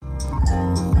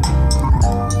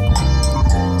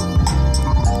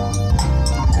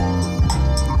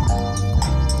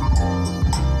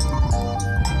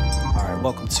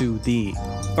to the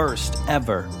first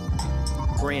ever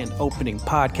grand opening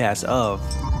podcast of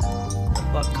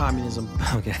Fuck Communism.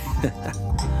 Okay.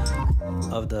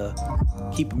 Of the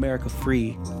Keep America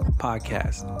Free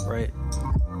podcast, right?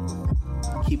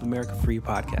 Keep America Free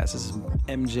podcast. This is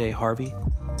MJ Harvey.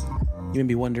 You may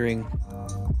be wondering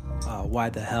why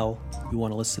the hell you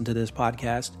want to listen to this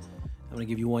podcast. I'm going to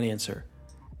give you one answer.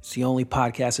 It's the only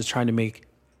podcast that's trying to make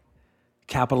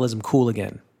capitalism cool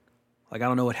again. Like, I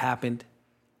don't know what happened.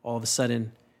 All of a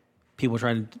sudden, people are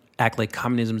trying to act like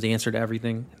communism is the answer to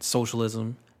everything. It's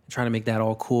socialism. They're trying to make that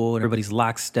all cool. And everybody's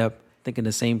lockstep, thinking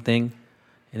the same thing.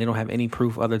 And they don't have any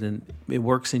proof other than it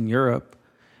works in Europe.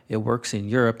 It works in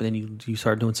Europe. And then you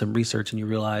start doing some research and you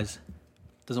realize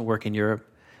it doesn't work in Europe.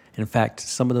 And in fact,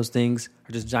 some of those things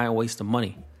are just giant waste of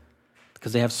money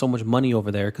because they have so much money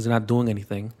over there because they're not doing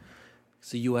anything.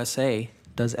 So USA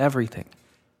does everything.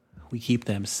 We keep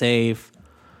them safe.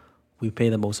 We pay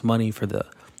the most money for the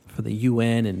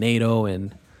UN and NATO,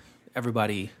 and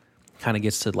everybody kind of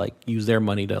gets to like use their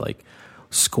money to like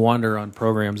squander on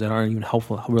programs that aren't even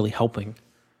really helping.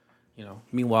 You know,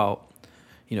 meanwhile,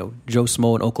 Joe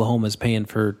Smo in Oklahoma is paying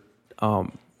for a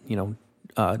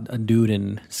dude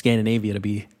in Scandinavia to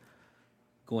be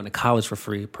going to college for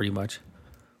free, pretty much.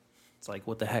 It's like,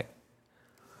 what the heck?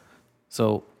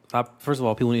 So, first of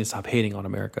all, people need to stop hating on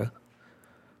America.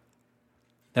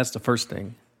 That's the first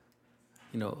thing.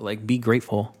 Like, be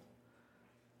grateful.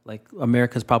 Like,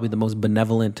 America's probably the most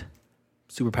benevolent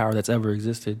superpower that's ever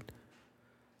existed.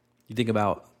 You think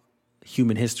about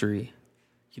human history.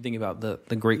 You think about the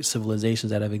great civilizations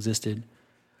that have existed.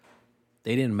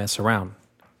 They didn't mess around.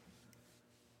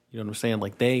 You know what I'm saying?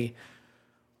 Like, they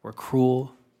were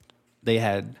cruel. They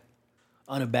had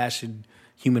unabashed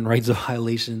human rights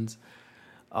violations.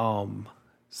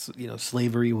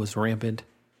 Slavery was rampant.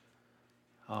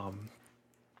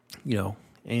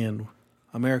 And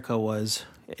America was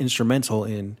instrumental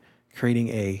in creating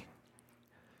a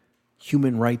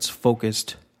human rights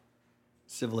focused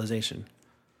civilization.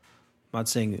 I'm not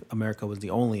saying America was the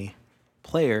only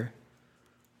player,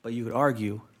 but you could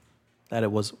argue that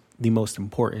it was the most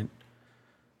important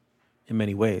in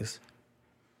many ways.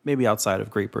 Maybe outside of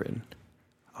Great Britain.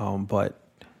 But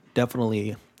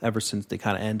definitely ever since the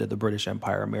kind of end of the British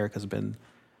Empire, America's been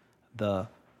the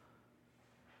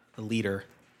leader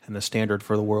and the standard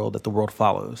for the world that the world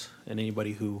follows. And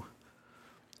anybody who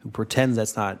pretends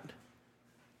that's not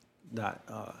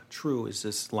true is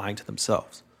just lying to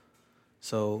themselves.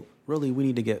 So really, we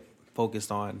need to get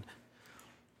focused on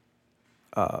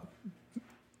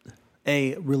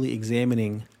really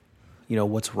examining,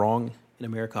 what's wrong in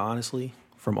America, honestly,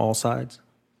 from all sides,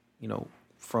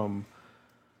 from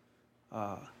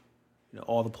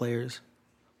all the players,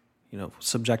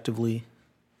 subjectively,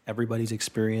 everybody's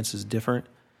experience is different.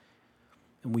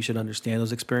 And we should understand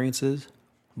those experiences,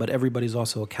 but everybody's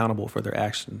also accountable for their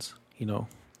actions,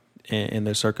 and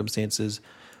their circumstances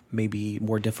may be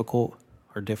more difficult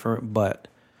or different, but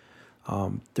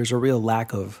there's a real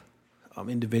lack of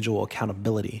individual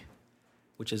accountability,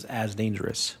 which is as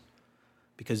dangerous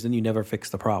because then you never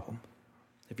fix the problem.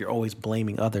 If you're always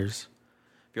blaming others,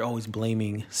 if you're always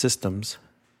blaming systems,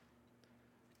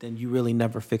 then you really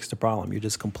never fix the problem. You're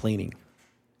just complaining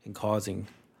and causing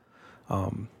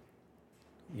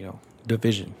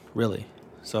division, really.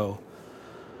 So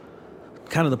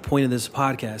kind of the point of this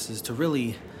podcast is to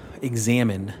really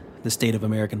examine the state of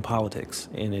American politics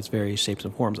in its various shapes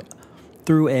and forms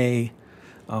through a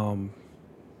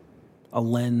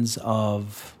lens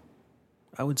of,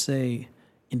 I would say,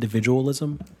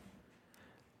 individualism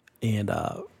and,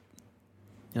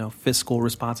 fiscal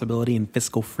responsibility and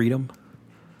fiscal freedom.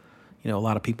 A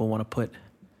lot of people want to put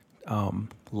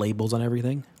labels on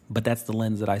everything, but that's the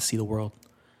lens that I see the world.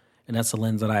 And that's the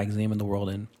lens that I examine the world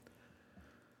in.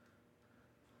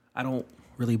 I don't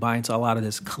really buy into a lot of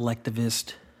this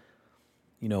collectivist,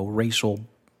 racial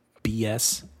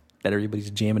BS that everybody's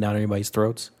jamming down everybody's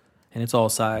throats. And it's all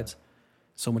sides.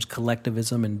 So much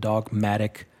collectivism and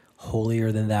dogmatic,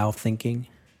 holier than thou thinking.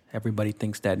 Everybody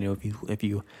thinks that, if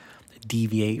you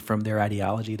deviate from their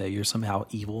ideology, that you're somehow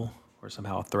evil or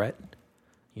somehow a threat.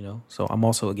 So I'm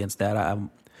also against that. I'm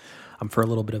for a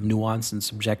little bit of nuance and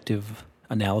subjective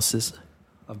analysis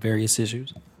of various issues.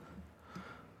 So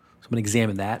I'm going to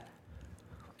examine that.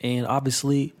 And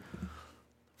obviously,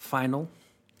 final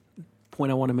point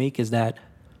I want to make is that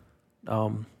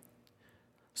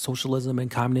socialism and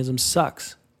communism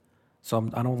sucks. So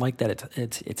I don't like that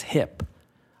it's hip.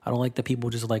 I don't like that people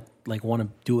just like want to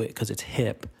do it because it's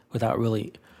hip without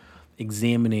really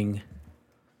examining,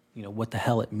 what the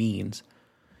hell it means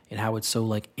and how it's so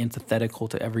like antithetical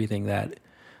to everything that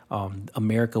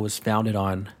America was founded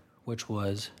on which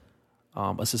was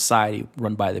a society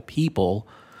run by the people,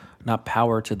 not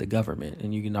power to the government.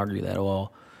 And you can argue that,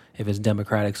 well, if it's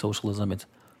democratic socialism, it's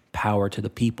power to the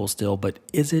people still. But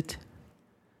is it?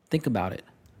 Think about it.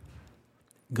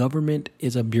 Government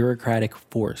is a bureaucratic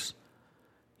force.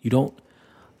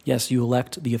 Yes, you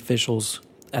elect the officials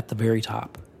at the very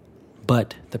top,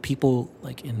 but the people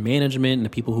like in management and the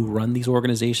people who run these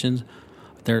organizations,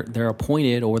 they're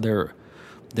appointed, or they're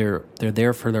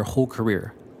there for their whole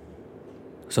career.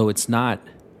 So it's not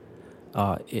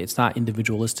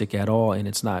individualistic at all, and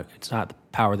it's not the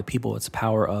power of the people. It's the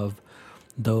power of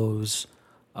those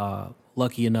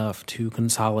lucky enough to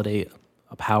consolidate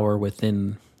a power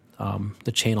within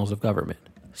the channels of government.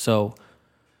 So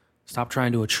stop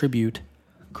trying to attribute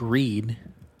greed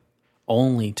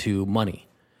only to money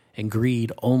and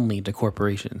greed only to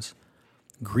corporations.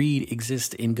 Greed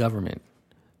exists in government.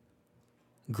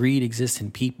 Greed exists in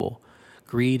people.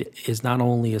 Greed is not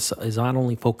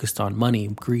only focused on money.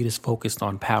 Greed is focused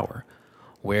on power.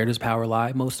 Where does power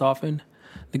lie most often?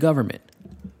 The government.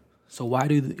 So why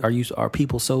are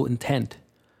people so intent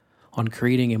on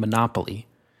creating a monopoly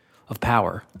of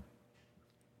power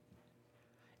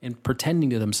and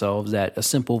pretending to themselves that a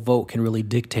simple vote can really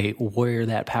dictate where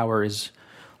that power is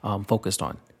focused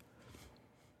on?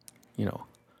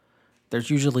 There's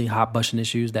usually hot button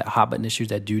issues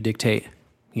that do dictate,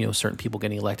 certain people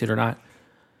getting elected or not.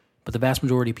 But the vast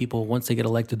majority of people, once they get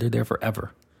elected, they're there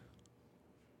forever.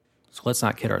 So let's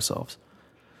not kid ourselves.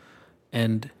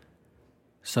 And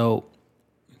so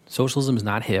socialism is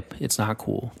not hip. It's not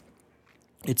cool.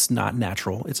 It's not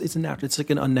natural. It's like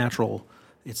an unnatural.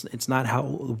 It's not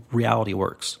how reality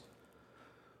works.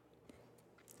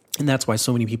 And that's why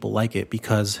so many people like it,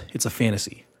 because it's a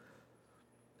fantasy.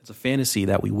 It's a fantasy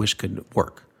that we wish could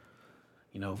work.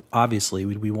 Obviously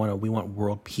we want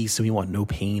world peace, and we want no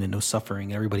pain and no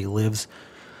suffering. Everybody lives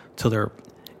till they're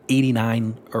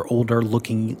 89 or older,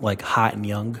 looking like hot and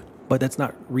young. But that's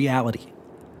not reality.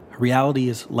 Reality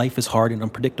is life is hard and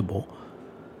unpredictable.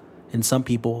 And some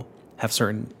people have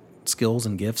certain skills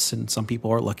and gifts, and some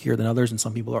people are luckier than others, and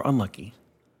some people are unlucky.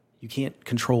 You can't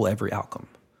control every outcome.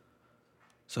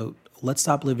 So let's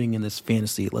stop living in this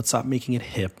fantasy. Let's stop making it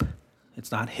hip.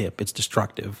 It's not hip. It's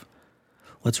destructive.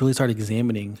 Let's really start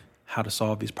examining how to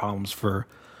solve these problems for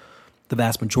the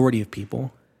vast majority of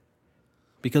people,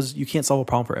 because you can't solve a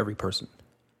problem for every person.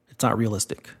 It's not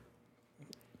realistic.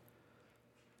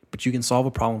 But you can solve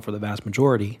a problem for the vast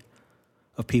majority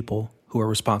of people who are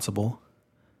responsible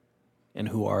and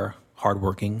who are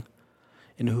hardworking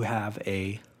and who have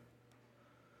a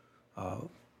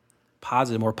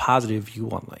more positive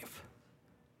view on life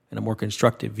and a more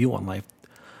constructive view on life.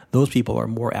 Those people are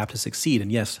more apt to succeed.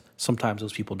 And yes, sometimes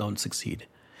those people don't succeed.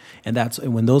 And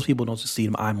when those people don't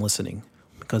succeed, I'm listening,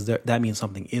 because that means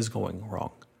something is going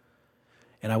wrong.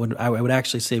 And I would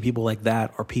actually say people like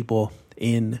that are people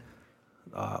in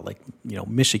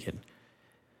Michigan,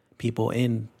 people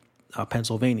in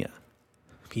Pennsylvania,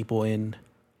 people in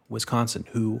Wisconsin,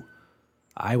 who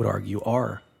I would argue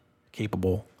are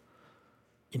capable,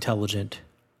 intelligent,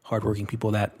 hardworking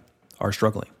people that are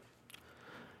struggling.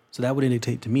 So that would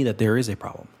indicate to me that there is a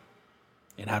problem.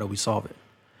 And how do we solve it?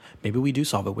 Maybe we do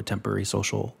solve it with temporary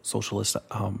socialist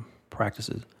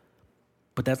practices.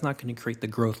 But that's not going to create the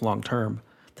growth long term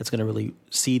that's going to really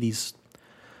see these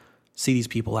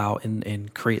people out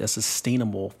and create a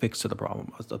sustainable fix to the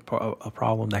problem, a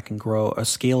problem that can grow, a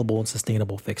scalable and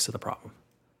sustainable fix to the problem.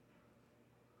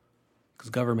 Because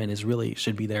government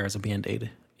should be there as a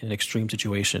Band-Aid in an extreme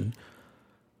situation,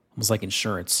 almost like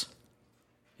insurance.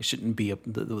 It shouldn't be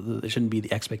the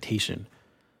expectation,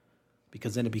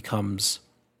 because then it becomes,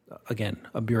 again,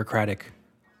 a bureaucratic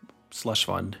slush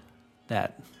fund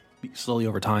that slowly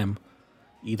over time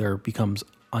either becomes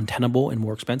untenable and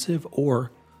more expensive, or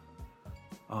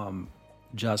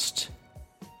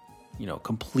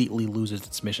completely loses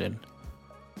its mission,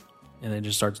 and then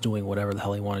just starts doing whatever the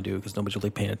hell they want to do because nobody's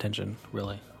really paying attention,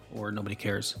 really, or nobody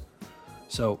cares.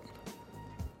 So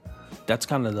that's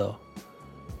kind of the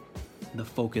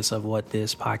focus of what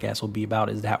this podcast will be about,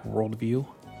 is that worldview.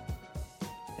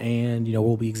 And,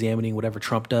 we'll be examining whatever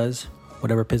Trump does,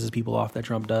 whatever pisses people off that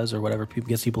Trump does, or whatever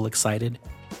gets people excited.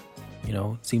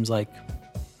 It seems like,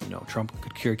 Trump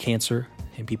could cure cancer,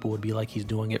 and people would be like, he's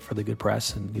doing it for the good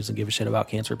press, and he doesn't give a shit about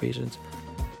cancer patients.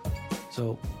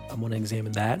 So I'm going to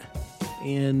examine that.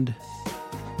 And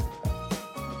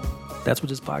that's what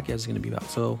this podcast is going to be about.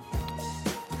 So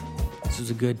this is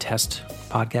a good test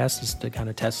podcast, just to kind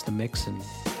of test the mix and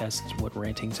test what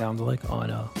ranting sounds like on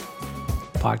a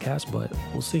podcast, but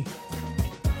we'll see.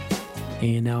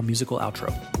 And now musical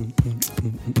outro.